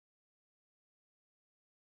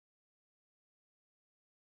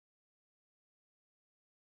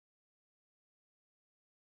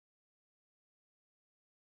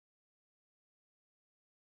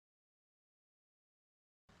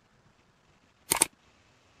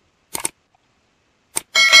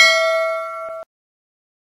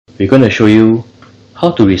we're going to show you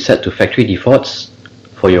how to reset to factory defaults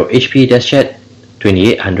for your HP DeskJet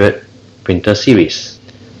 2800 printer series.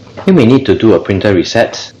 You may need to do a printer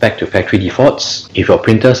reset back to factory defaults if your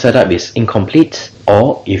printer setup is incomplete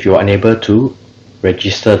or if you are unable to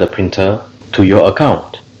register the printer to your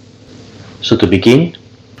account. So to begin,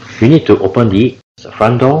 you need to open the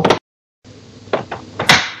front door,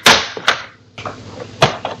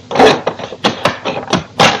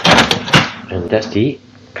 and that's the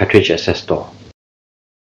cartridge access door.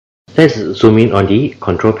 Let's zoom in on the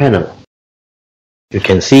control panel. You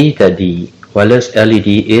can see that the wireless LED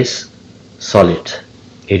is solid.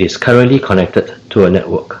 It is currently connected to a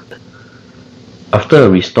network. After a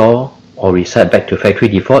restore or reset back to factory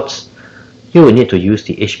defaults, you will need to use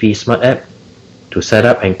the HP Smart app to set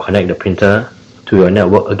up and connect the printer to your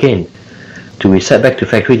network again. To reset back to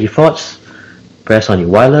factory defaults, press on the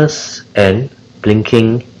wireless and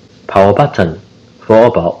blinking power button for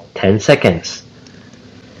about 10 seconds.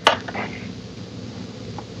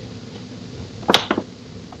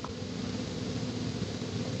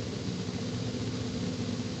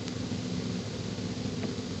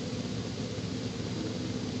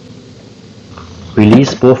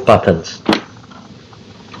 Release both buttons.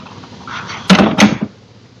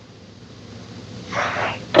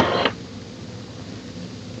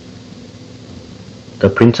 The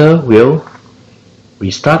printer will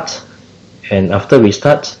restart, and after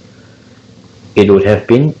restart, it would have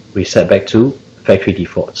been reset back to factory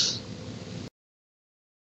defaults.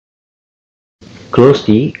 Close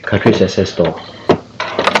the cartridge access door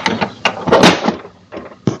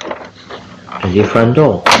and the front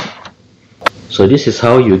door. So this is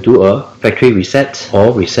how you do a factory reset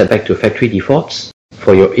or reset back to factory defaults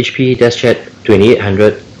for your HP DeskJet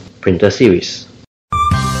 2800 printer series.